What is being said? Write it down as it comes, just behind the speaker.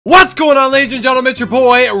What's going on, ladies and gentlemen? It's your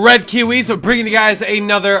boy Red Kiwiz. I'm bringing you guys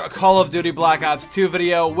another Call of Duty Black Ops 2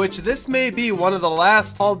 video, which this may be one of the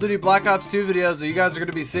last Call of Duty Black Ops 2 videos that you guys are going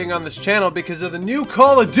to be seeing on this channel because of the new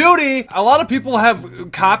Call of Duty. A lot of people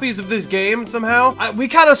have copies of this game somehow. We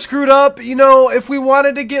kind of screwed up, you know. If we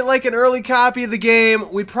wanted to get like an early copy of the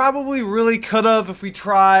game, we probably really could have if we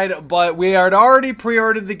tried, but we had already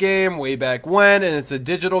pre-ordered the game way back when, and it's a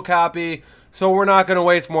digital copy. So we're not going to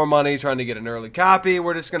waste more money trying to get an early copy.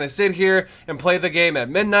 We're just going to sit here and play the game at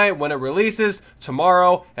midnight when it releases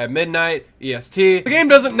tomorrow at midnight EST. The game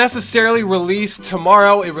doesn't necessarily release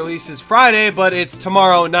tomorrow. It releases Friday, but it's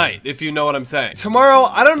tomorrow night, if you know what I'm saying. Tomorrow,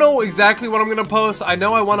 I don't know exactly what I'm going to post. I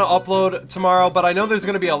know I want to upload tomorrow, but I know there's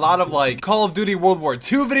going to be a lot of like Call of Duty World War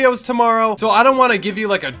II videos tomorrow. So I don't want to give you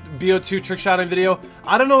like a BO2 trick shotting video.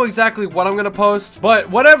 I don't know exactly what I'm going to post, but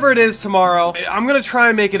whatever it is tomorrow, I'm going to try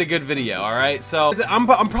and make it a good video, all right? So I'm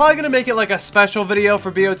probably going to make it like a special video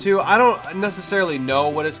for BO2. I don't necessarily know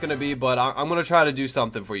what it's going to be, but I'm going to try to do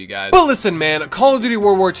something for you guys. But listen, man, Call of Duty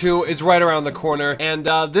World War II is right around the corner, and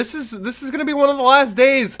this is going to be one of the last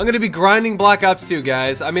days I'm going to be grinding Black Ops 2,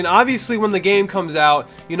 guys. I mean, obviously, when the game comes out,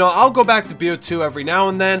 you know, I'll go back to BO2 every now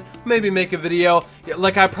and then, maybe make a video.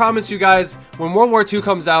 Like I promise you guys, when World War II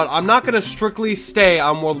comes out, I'm not going to strictly stay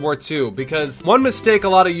on World War II, because one mistake a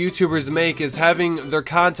lot of YouTubers make is having their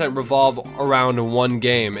content revolve around one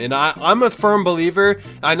game. And I'm a firm believer.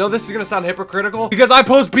 I know this is going to sound hypocritical because I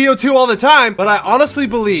post BO2 all the time, but I honestly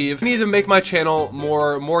believe I need to make my channel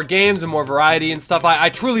more games and more variety and stuff. I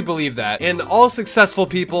truly believe that. And all successful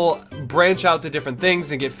people branch out to different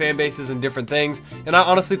things and get fan bases and different things. And I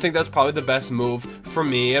honestly think that's probably the best move for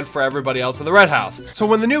me and for everybody else in the Red House. So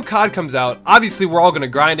when the new COD comes out, obviously we're all going to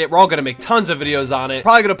grind it. We're all going to make tons of videos on it.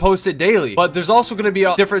 Probably going to post it daily. But there's also going to be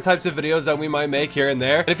different types of videos that we might make here and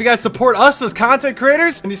there. And if you guys support us as content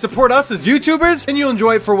creators and you support us as YouTubers, then you'll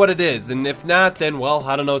enjoy it for what it is. And if not, then well,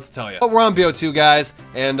 I don't know what to tell you. But we're on BO2, guys,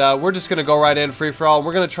 and we're just going to go right in free for all.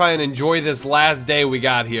 We're going to try and enjoy this last day we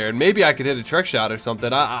got here. And maybe I could hit a trick shot or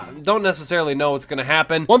something. I don't necessarily know what's going to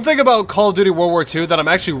happen. One thing about Call of Duty World War II that I'm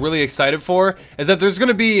actually really excited for is that there's going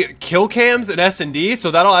to be kill cams in S&D,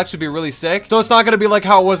 so that'll actually be really sick. So it's not going to be like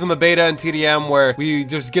how it was in the beta and TDM where we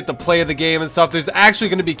just get the play of the game and stuff. There's actually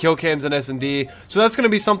going to be kill cams in S&D, so that's going to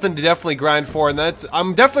be something to definitely grind for. And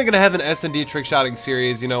I'm definitely going to have an S&D trick shotting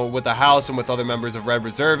series, you know, with the house and with other members of Red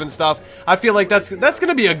Reserve and stuff. I feel like that's going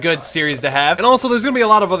to be a good series to have. And also there's going to be a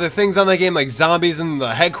lot of other things on that game, like zombies and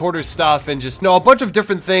the headquarters stuff and just, you know, a bunch of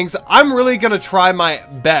different things. I'm really going to try my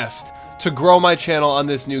best to grow my channel on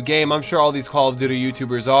this new game. I'm sure all these Call of Duty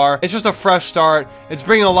YouTubers are. It's just a fresh start. It's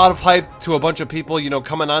bringing a lot of hype to a bunch of people, you know,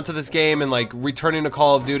 coming onto this game and like returning to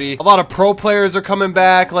Call of Duty. A lot of pro players are coming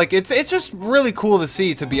back. Like it's just really cool to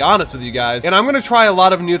see, to be honest with you guys. And I'm gonna try a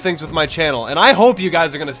lot of new things with my channel, and I hope you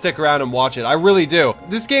guys are gonna stick around and watch it. I really do.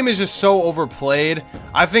 This game is just so overplayed.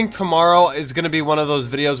 I think tomorrow is gonna be one of those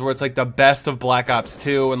videos where it's like the best of Black Ops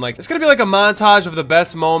 2, and like it's gonna be like a montage of the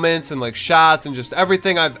best moments and like shots and just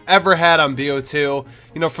everything I've ever had on BO2,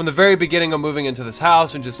 you know, from the very beginning of moving into this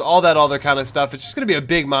house and just all that other kind of stuff. It's just gonna be a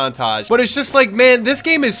big montage, but it's just like, man, this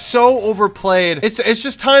game is so overplayed. It's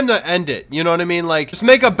just time to end it, you know what I mean? Like, just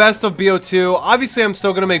make a best of BO2. Obviously I'm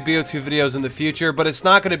still gonna make BO2 videos in the future, but it's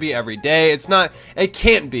not gonna be every day. It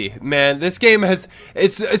can't be, man. This game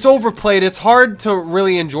it's overplayed. It's hard to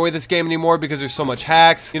really enjoy this game anymore because there's so much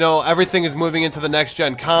hacks, you know. Everything is moving into the next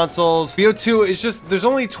gen consoles. BO2 is just, there's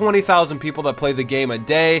only 20,000 people that play the game a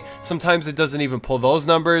day. Sometimes it doesn't even pull those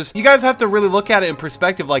numbers. You guys have to really look at it in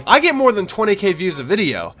perspective. Like, I get more than 20K views a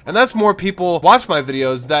video, and that's more people watch my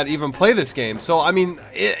videos that even play this game. So I mean,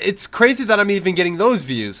 it's crazy that I'm even getting those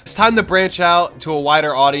views. It's time to branch out to a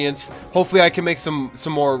wider audience. Hopefully I can make some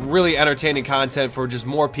more really entertaining content for just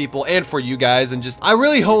more people and for you guys. And just, I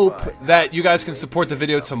really hope that you guys can support the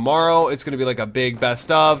video tomorrow. It's gonna be like a big best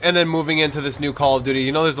of, and then moving into this new Call of Duty,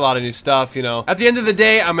 you know, there's a lot of new stuff, you know. At the end of the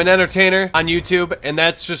day, I'm an entertainer on YouTube, and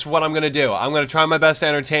that's just what I'm gonna do. I'm gonna try my best to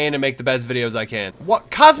entertain and make the best videos I can. What?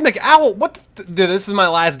 Cosmic Owl? What? Dude, this is my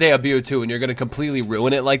last day of BO2 and you're gonna completely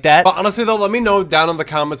ruin it like that? But honestly though, let me know down in the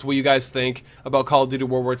comments what you guys think about Call of Duty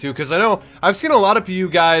World War II, because I know I've seen a lot of you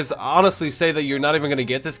guys honestly say that you're not even gonna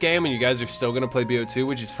get this game and you guys are still gonna play BO2,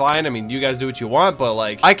 which is fine. I mean, you guys do what you want, but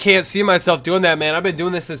like, I can't see myself doing that, man. I've been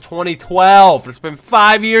doing this since 2012. It's been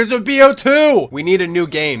 5 years of BO2. We need a new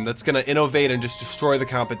game that's gonna innovate and just destroy the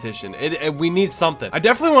competition. We need something. I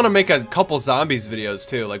definitely want to make a couple zombies videos videos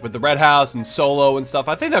too, like with the Red House and solo and stuff.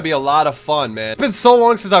 I think that'd be a lot of fun, man. It's been so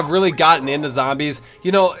long since I've really gotten into zombies,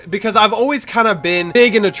 you know, because I've always kind of been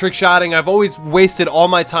big into trick shotting. I've always wasted all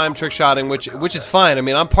my time trick shotting, which is fine. I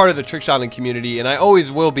mean, I'm part of the trick shotting community, and I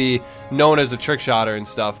always will be known as a trick shotter and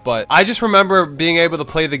stuff. But I just remember being able to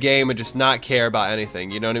play the game and just not care about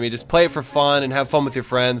anything. You know what I mean? Just play it for fun and have fun with your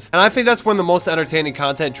friends. And I think that's when the most entertaining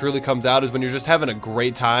content truly comes out, is when you're just having a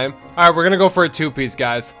great time. All right, we're gonna go for a 2-piece,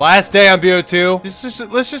 guys. Last day on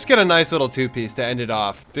BO2. Let's just get a nice little 2-piece to end it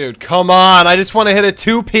off. Dude, come on. I just want to hit a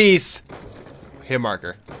 2-piece. Hit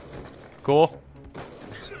marker. Cool.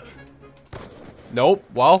 Nope.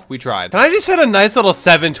 Well, we tried. Can I just hit a nice little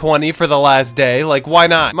 720 for the last day? Like, why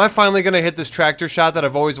not? Am I finally gonna hit this tractor shot that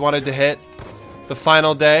I've always wanted to hit? The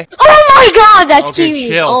final day? Oh my god, that's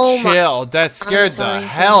Kiwiz. Chill. That scared the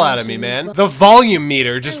hell out of me, man. The volume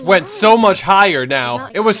meter just went so much higher now.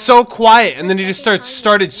 It was so quiet, and then he just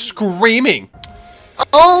started screaming.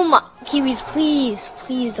 Oh my, Kiwiz,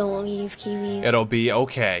 please don't leave, Kiwiz. It'll be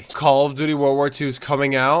okay. Call of Duty World War II is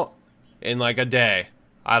coming out in like a day.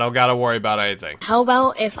 I don't gotta worry about anything. How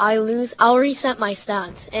about if I lose, I'll reset my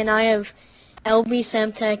stats, and I have LB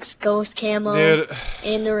Semtex, Ghost Camo, dude,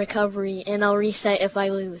 in the recovery, and I'll reset if I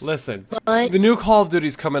lose. Listen, but the new Call of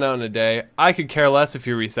Duty's coming out in a day. I could care less if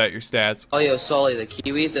you reset your stats. Oh, yo, Sully, the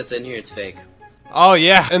Kiwiz that's in here, it's fake. Oh,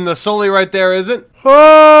 yeah, and the Sully right there isn't?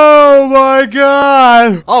 Oh, my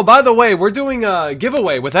God. Oh, by the way, we're doing a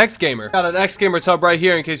giveaway with XGamer. Got an XGamer tub right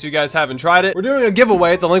here in case you guys haven't tried it. We're doing a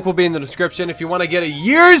giveaway. The link will be in the description if you want to get a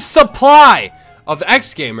year's supply of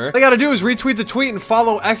XGamer. All you gotta do is retweet the tweet and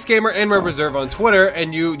follow XGamer and Red Reserve on Twitter,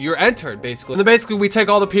 and you're entered, basically. And then basically we take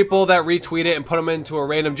all the people that retweet it and put them into a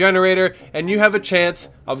random generator, and you have a chance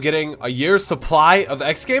of getting a year's supply of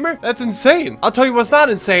XGamer? That's insane. I'll tell you what's not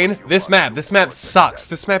insane. This map sucks.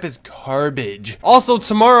 This map is garbage. Also,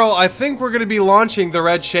 tomorrow, I think we're gonna be launching the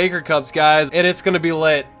Red Shaker Cups, guys, and it's gonna be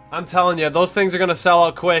lit. I'm telling you, those things are gonna sell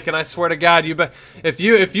out quick, and I swear to God, if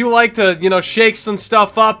you like to, you know, shake some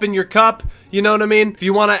stuff up in your cup, you know what I mean? If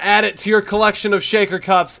you want to add it to your collection of shaker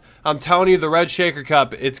cups, I'm telling you, the Red Shaker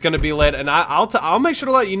Cup, it's gonna be lit, and I'll make sure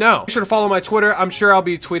to let you know. Make sure to follow my Twitter. I'm sure I'll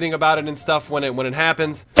be tweeting about it and stuff when it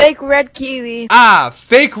happens. Fake red kiwi. Ah,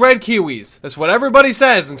 fake red kiwis. That's what everybody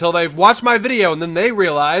says until they've watched my video, and then they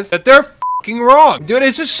realize that they're wrong. Dude,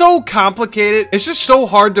 it's just so complicated. It's just so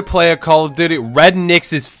hard to play a Call of Duty. Red Nicks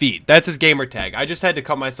his feet. That's his gamer tag. I just had to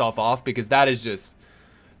cut myself off because that is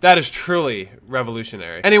truly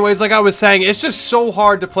revolutionary. Anyways, like I was saying, it's just so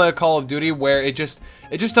hard to play a Call of Duty where it just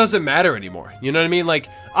doesn't matter anymore. You know what I mean? Like,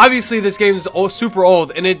 obviously this game is super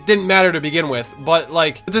old and it didn't matter to begin with, but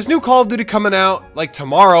like, with this new Call of Duty coming out like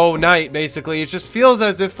tomorrow night, basically, it just feels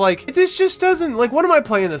as if like, this just doesn't, like, what am I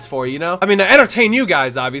playing this for, you know? I mean, to entertain you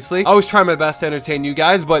guys, obviously. I always try my best to entertain you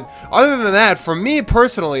guys, but other than that, for me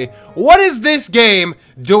personally, what is this game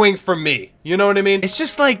doing for me? You know what I mean? It's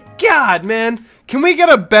just like, God, man, can we get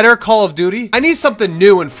a better Call of Duty? I need something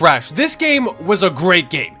new and fresh. This game was a great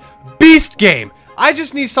game. Beast game. I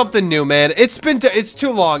just need something new, man. It's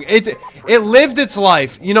too long. It lived its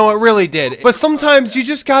life. You know, it really did. But sometimes you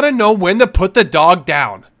just gotta know when to put the dog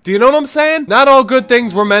down. Do you know what I'm saying? Not all good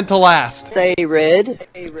things were meant to last. Say red.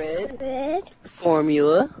 Red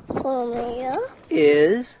Formula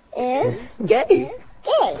is gay.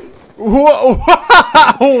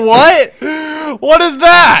 What? What is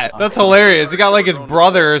that? That's hilarious. He got like his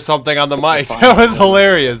brother or something on the mic. That was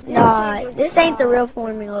hilarious. Nah, this ain't the real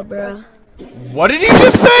formula, bro. What did you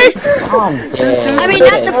just say? I mean,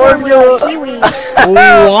 not the formula, Kiwiz.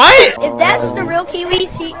 What? If that's the real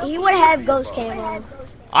Kiwiz, he would have ghost camo.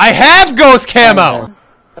 I have ghost camo.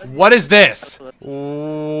 What is this?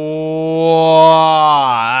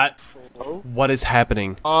 What is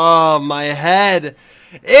happening? Oh, my head.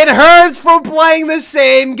 It hurts from playing the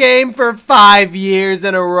same game for 5 years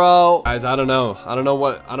in a row. Guys, I don't know. I don't know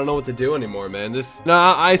what to do anymore, man.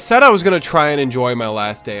 I said I was gonna try and enjoy my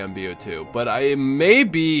last day on BO2, but it may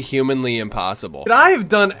be humanly impossible. I have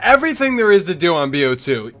done everything there is to do on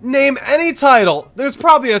BO2. Name any title. There's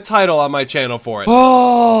probably a title on my channel for it.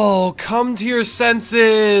 Oh, come to your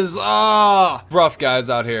senses. Ah, rough guys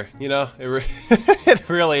out here, you know? It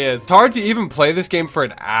really is. It's hard to even play this game for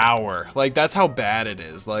an hour. Like, that's how bad it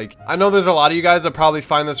is. Like, I know there's a lot of you guys that probably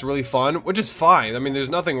find this really fun, which is fine. I mean, there's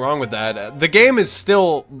nothing wrong with that. The game is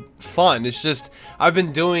still fun. It's just, I've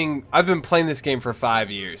been playing this game for 5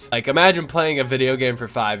 years. Like, imagine playing a video game for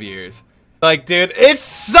 5 years. Like, dude, it's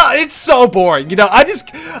so boring. You know, I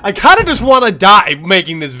kind of just want to die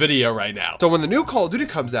making this video right now. So when the new Call of Duty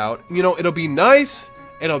comes out, you know, it'll be nice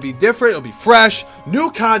and it'll be different, it'll be fresh,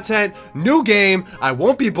 new content, new game. I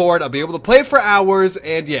won't be bored. I'll be able to play for hours,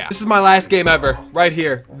 and yeah, this is my last game ever, right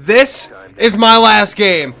here. This is my last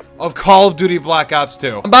game of Call of Duty Black Ops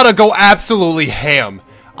 2. I'm about to go absolutely ham.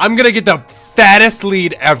 I'm gonna get the fattest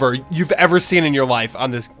lead ever you've ever seen in your life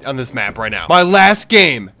on this map right now. My last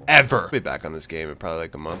game ever. I'll be back on this game in probably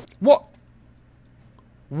like a month. What?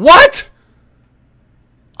 What?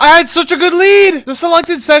 I had such a good lead! The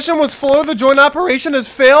selected session was full. The joint operation has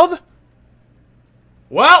failed.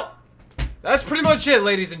 Well, that's pretty much it,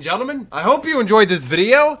 ladies and gentlemen. I hope you enjoyed this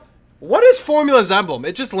video. What is Formula's emblem?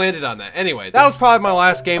 It just landed on that. Anyways, that was probably my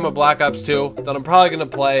last game of Black Ops 2 that I'm probably going to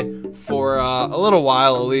play for a little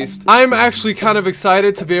while at least. I'm actually kind of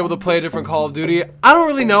excited to be able to play a different Call of Duty. I don't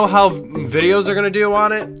really know how videos are going to do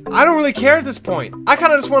on it. I don't really care at this point. I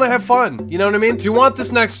kind of just want to have fun. You know what I mean? If you want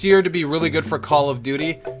this next year to be really good for Call of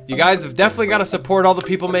Duty, you guys have definitely got to support all the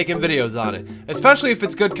people making videos on it. Especially if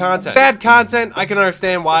it's good content. Bad content, I can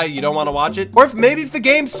understand why you don't want to watch it. Or if maybe if the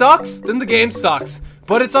game sucks, then the game sucks.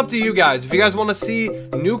 But it's up to you guys. If you guys want to see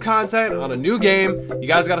new content on a new game, you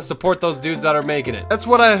guys got to support those dudes that are making it. That's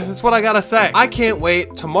what I gotta say. I can't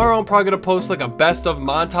wait. Tomorrow I'm probably gonna post like a best of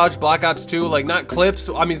montage Black Ops 2, like not clips.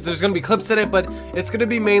 I mean, there's gonna be clips in it, but it's gonna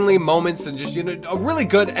be mainly moments and just, you know, a really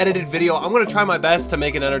good edited video. I'm gonna try my best to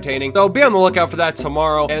make it entertaining. So be on the lookout for that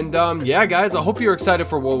tomorrow. And yeah, guys, I hope you're excited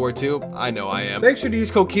for World War II. I know I am. Make sure to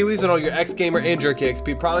use code Kiwiz on all your X Gamer and Jerky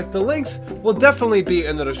XP products. The links will definitely be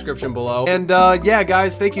in the description below. And yeah,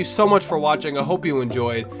 guys, thank you so much for watching. I hope you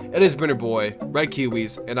enjoyed. It has been your boy, Red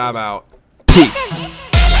Kiwiz, and I'm out. Peace.